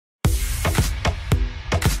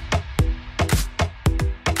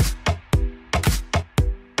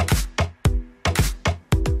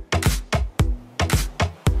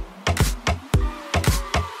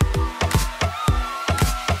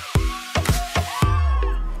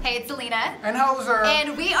Selena. And Hoser.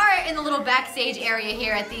 And we are in the little backstage area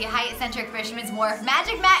here at the Hyatt Centric Fisherman's Wharf.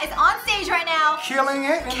 Magic Matt is on stage right now. Killing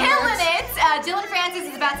it. Killing it. Dillon Francis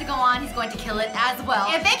is about to go on. He's going to kill it as well.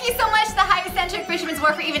 And thank you so much to the Hyatt Centric Fisherman's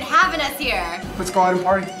Wharf for even having us here. Let's go out and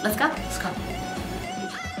party. Let's go. Let's go.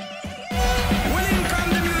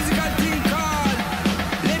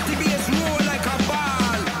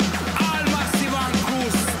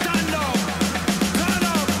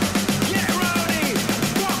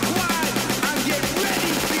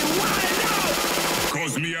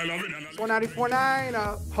 It's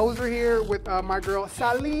 194.9, Hoser here with my girl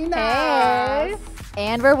Selena. Hey.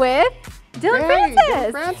 And we're with Dillon Francis.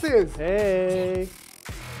 Dillon Francis. Hey.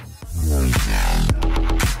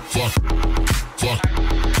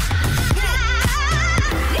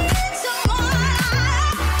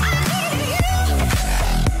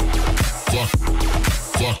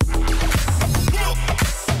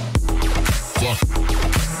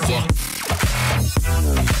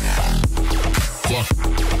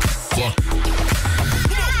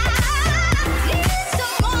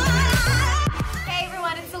 Hey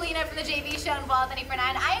everyone, it's Selena from the JV show on Ball 94.9.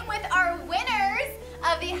 I am with our winners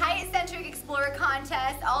of the Hyatt Centric Explorer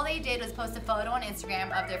contest. All they did was post a photo on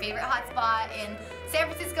Instagram of their favorite hotspot in San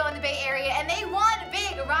Francisco in the Bay Area, and they won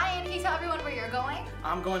big. Ryan, can you tell everyone where you're going?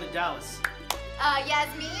 I'm going to Dallas.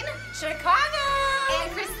 Yasmin, Chicago.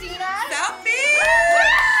 and Christina. South Beach.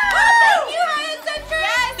 Thank you, Hyatt Centric.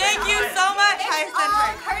 Yes, Thank you so much, it's Hyatt all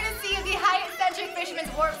Centric. courtesy of the Hyatt Centric Fisherman's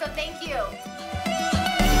Wharf, so thank you.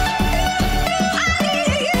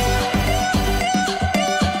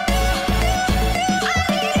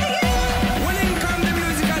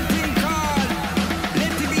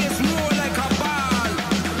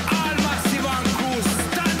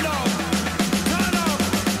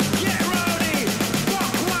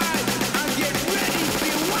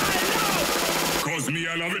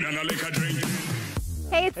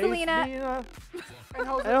 Hey, it's Selena. And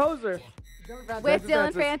Hoser. And Hoser. Dillon Francis. With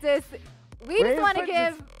Dillon Francis. We just want to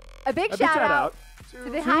give a big shout out to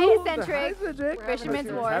the Hyatt Centric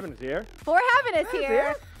Fisherman's Wharf Having us here. for having us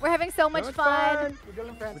here. We're having so much fun. With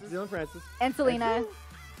Dillon Francis. With Dillon Francis. And Selena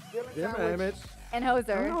Dillon Dillon sandwich. and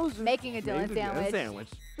Hoser Hoser. making a Dillon Making a sandwich.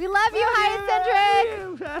 We love you,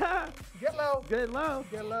 Hyatt Centric. Get low. Get low.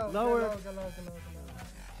 Get low. Lower. Get low. Get low. Get low. Get low.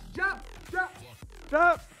 Jump. Jump.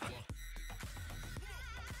 Drop.